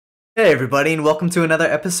Hey everybody, and welcome to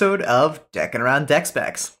another episode of Deckin Around Deck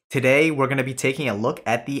Specs. Today we're going to be taking a look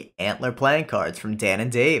at the Antler Playing Cards from Dan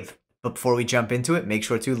and Dave. But before we jump into it, make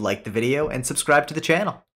sure to like the video and subscribe to the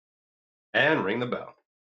channel. And ring the bell.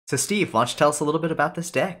 So Steve, why don't you tell us a little bit about this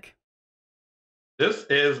deck? This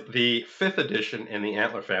is the 5th edition in the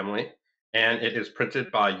Antler family, and it is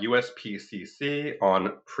printed by USPCC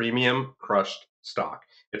on premium crushed stock.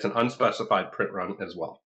 It's an unspecified print run as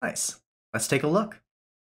well. Nice. Let's take a look.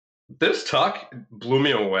 This tuck blew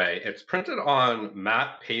me away. It's printed on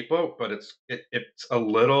matte paper, but it's a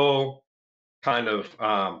little kind of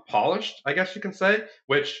polished, I guess you can say,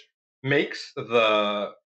 which makes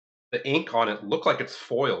the ink on it look like it's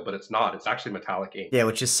foil, but it's not. It's actually metallic ink. Yeah,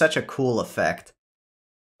 which is such a cool effect.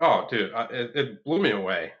 Oh, dude, it blew me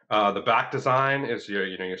away. The back design is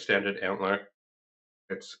your standard antler.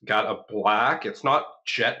 It's got a black. It's not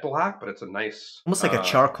jet black, but it's a nice, Almost like a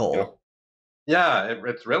charcoal. Yeah,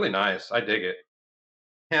 it's really nice. I dig it.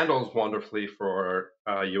 Handles wonderfully for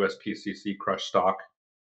USPCC crushed stock,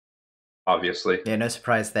 obviously. Yeah, no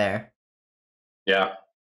surprise there. Yeah.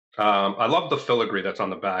 I love the filigree that's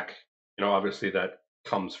on the back. Obviously that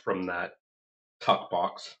comes from that tuck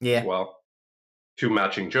box as well. 2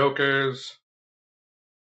 matching jokers.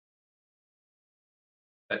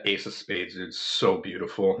 That ace of spades is so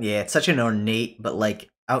beautiful. Yeah, it's such an ornate but like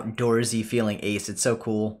outdoorsy feeling ace. It's so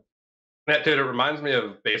cool. Yeah, dude, it reminds me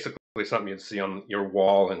of basically something you'd see on your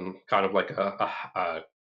wall in kind of like a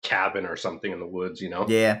cabin or something in the woods,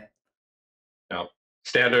 Yeah.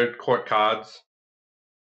 Standard court cards.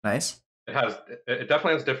 Nice. It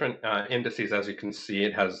definitely has different indices, as you can see.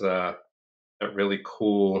 It has a really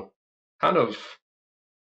cool kind of,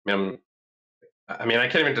 I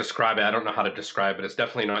can't even describe it. I don't know how to describe it. It's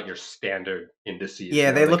definitely not your standard indices.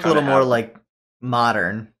 Yeah, they look a little more like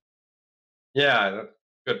modern. Yeah,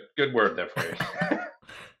 good word there for you.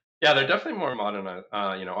 Yeah, they're definitely more modern.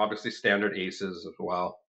 Obviously standard aces as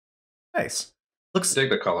well. Nice. Dig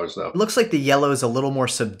the colors though. Looks like the yellow is a little more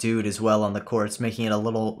subdued as well on the courts, making it a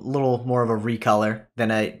little more of a recolor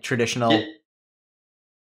than a traditional.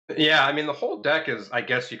 Yeah, the whole deck is, I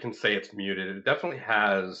guess you can say it's muted. It definitely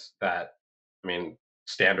has that,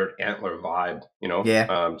 standard antler vibe,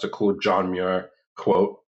 Yeah. It's a cool John Muir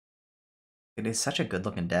quote. It is such a good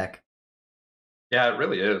looking deck. Yeah, it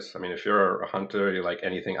really is. If you're a hunter, you like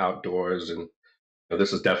anything outdoors, and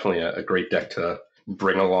this is definitely a great deck to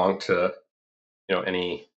bring along to,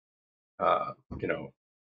 any,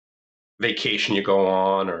 vacation you go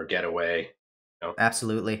on or getaway.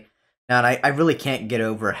 Absolutely. Now, and I really can't get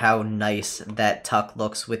over how nice that tuck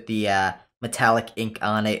looks with the metallic ink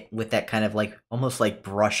on it, with that kind of like almost like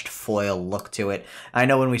brushed foil look to it. I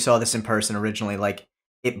know when we saw this in person originally, like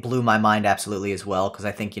it blew my mind absolutely as well, because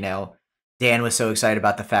I think, Dan was so excited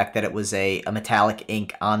about the fact that it was a metallic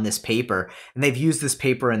ink on this paper, and they've used this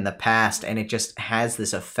paper in the past, and it just has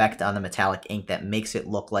this effect on the metallic ink that makes it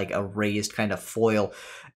look like a raised kind of foil.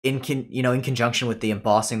 In conjunction with the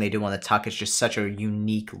embossing they do on the tuck, it's just such a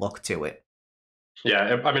unique look to it.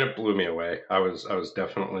 Yeah, it blew me away. I was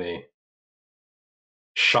definitely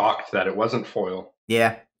shocked that it wasn't foil.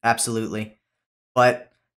 Yeah, absolutely.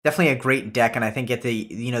 But definitely a great deck, and I think at the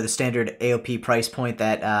the standard AOP price point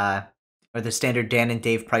that or the standard Dan and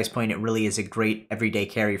Dave price point, it really is a great everyday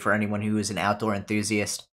carry for anyone who is an outdoor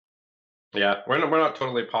enthusiast. Yeah, we're not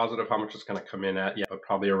totally positive how much it's going to come in at yet, but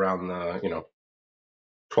probably around the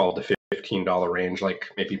 $12 to $15 range, like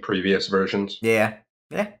maybe previous versions. Yeah.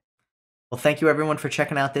 Well, thank you everyone for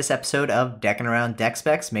checking out this episode of Deckin Around Deck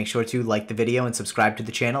Specs. Make sure to like the video and subscribe to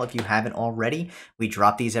the channel if you haven't already. We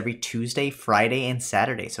drop these every Tuesday, Friday, and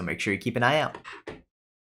Saturday, so make sure you keep an eye out.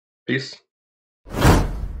 Peace.